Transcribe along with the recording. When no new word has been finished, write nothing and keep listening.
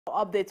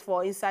Update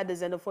for inside the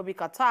xenophobic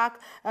attack.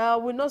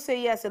 We know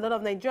say yes, a lot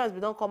of Nigerians we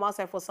don't come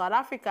outside for South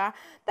Africa.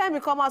 Then we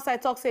come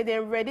outside talk say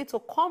they're ready to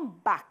come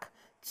back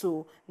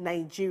to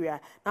Nigeria.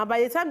 Now,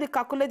 by the time they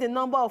calculate the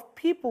number of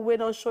people who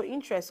don't show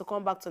interest to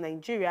come back to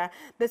Nigeria,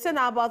 they say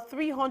now about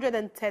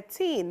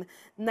 313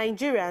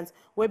 Nigerians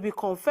will be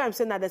confirmed,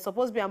 saying that they're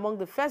supposed to be among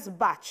the first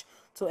batch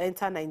to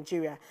enter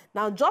Nigeria.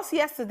 Now, just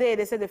yesterday,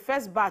 they said the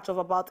first batch of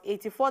about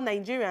 84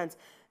 Nigerians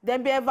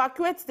then be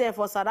evacuated there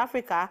for South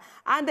Africa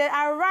and they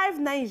arrived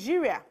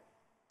Nigeria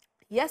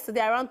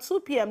yesterday around 2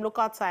 p.m.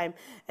 local time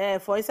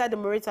for inside the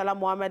Muritala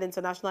Mohammed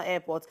International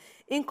Airport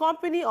in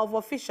company of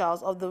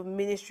officials of the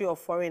Ministry of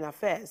Foreign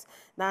Affairs.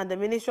 Now, the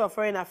Ministry of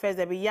Foreign Affairs,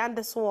 they began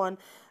this one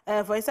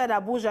for inside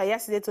Abuja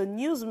yesterday to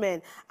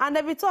newsmen. And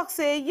they be talk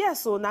say,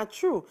 yes, so not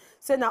true.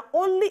 Say now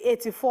only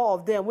 84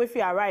 of them, if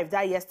we arrived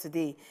that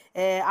yesterday,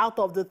 out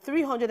of the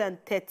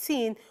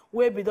 313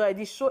 where be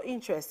already show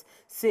interest,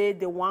 say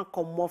they want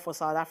come more for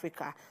South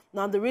Africa.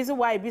 Now, the reason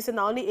why it be saying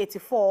only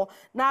 84,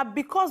 now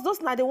because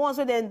those are the ones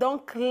where they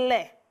don't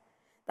clear.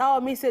 That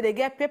would mean say they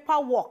get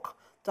paperwork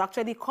to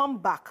actually come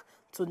back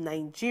to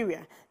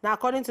Nigeria. Now,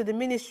 according to the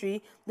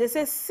ministry, they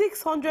say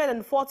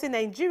 640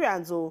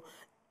 Nigerians,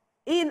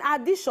 in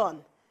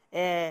addition,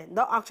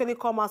 not actually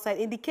come outside,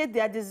 indicate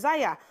their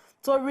desire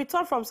to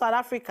return from South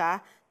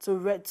Africa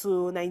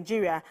to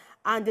Nigeria,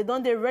 and they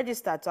don't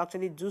register to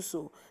actually do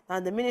so.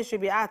 Now, the ministry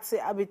be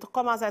to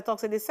come outside talk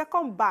say the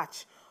second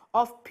batch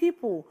of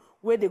people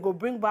where they go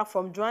bring back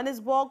from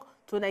Johannesburg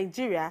to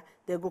Nigeria,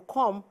 they go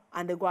come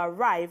and they go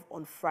arrive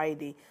on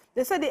Friday.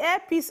 They said the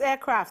Air Peace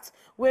aircraft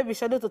will be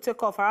scheduled to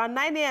take off around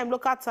 9 a.m.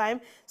 local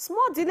time.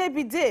 Small delay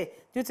be there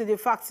due to the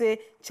fact say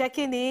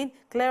checking in,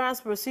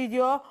 clearance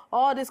procedure,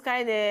 all this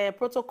kind of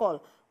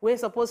protocol we're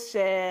supposed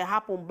to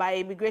happen by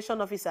immigration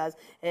officers,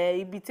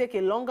 it be take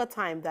a longer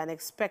time than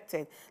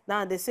expected.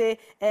 Now, they say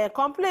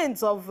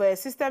complaints of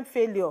system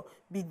failure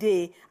be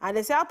there, and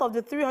they say out of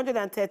the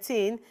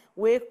 313,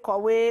 we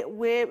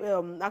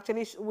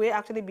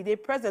actually be there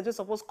present, we're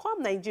supposed to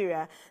come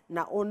Nigeria,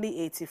 now only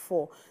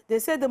 84. They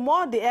say the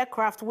more the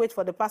aircraft wait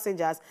for the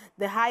passengers,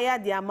 the higher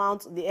the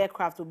amount the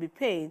aircraft will be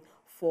paying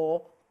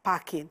for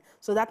parking.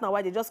 So that's not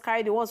why they just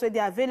carry the ones where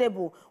they're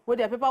available, where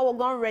their paperwork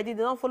done ready,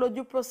 they don't follow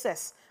due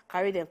process.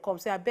 Carry them, come,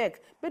 say, I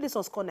beg, make this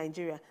one's called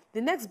Nigeria. The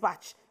next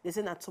batch, they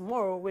say that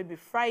tomorrow will be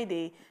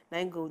Friday,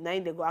 9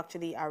 they go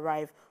actually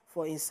arrive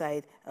for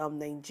inside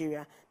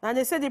Nigeria. Now,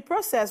 they say the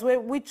process,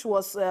 which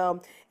was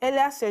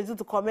earlier scheduled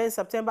to commence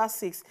September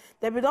 6th,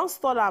 they be don't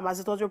stall them,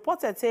 as it was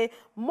reported, say,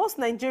 most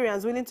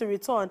Nigerians willing to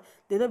return,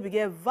 they don't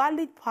get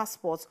valid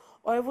passports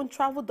or even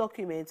travel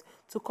documents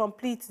to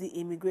complete the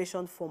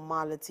immigration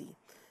formality.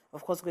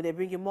 Of course, we're going to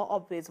bring you more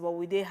updates, but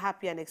we're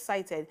happy and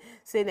excited.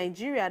 Say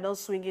Nigeria don't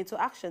swing into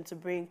action to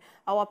bring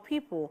our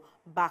people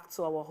back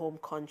to our home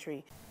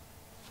country.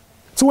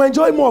 To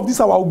enjoy more of these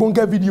our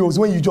Ogbonge videos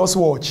when you just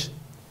watch,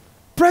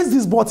 press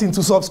this button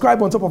to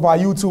subscribe on top of our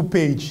YouTube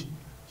page.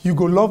 You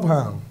go love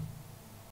her.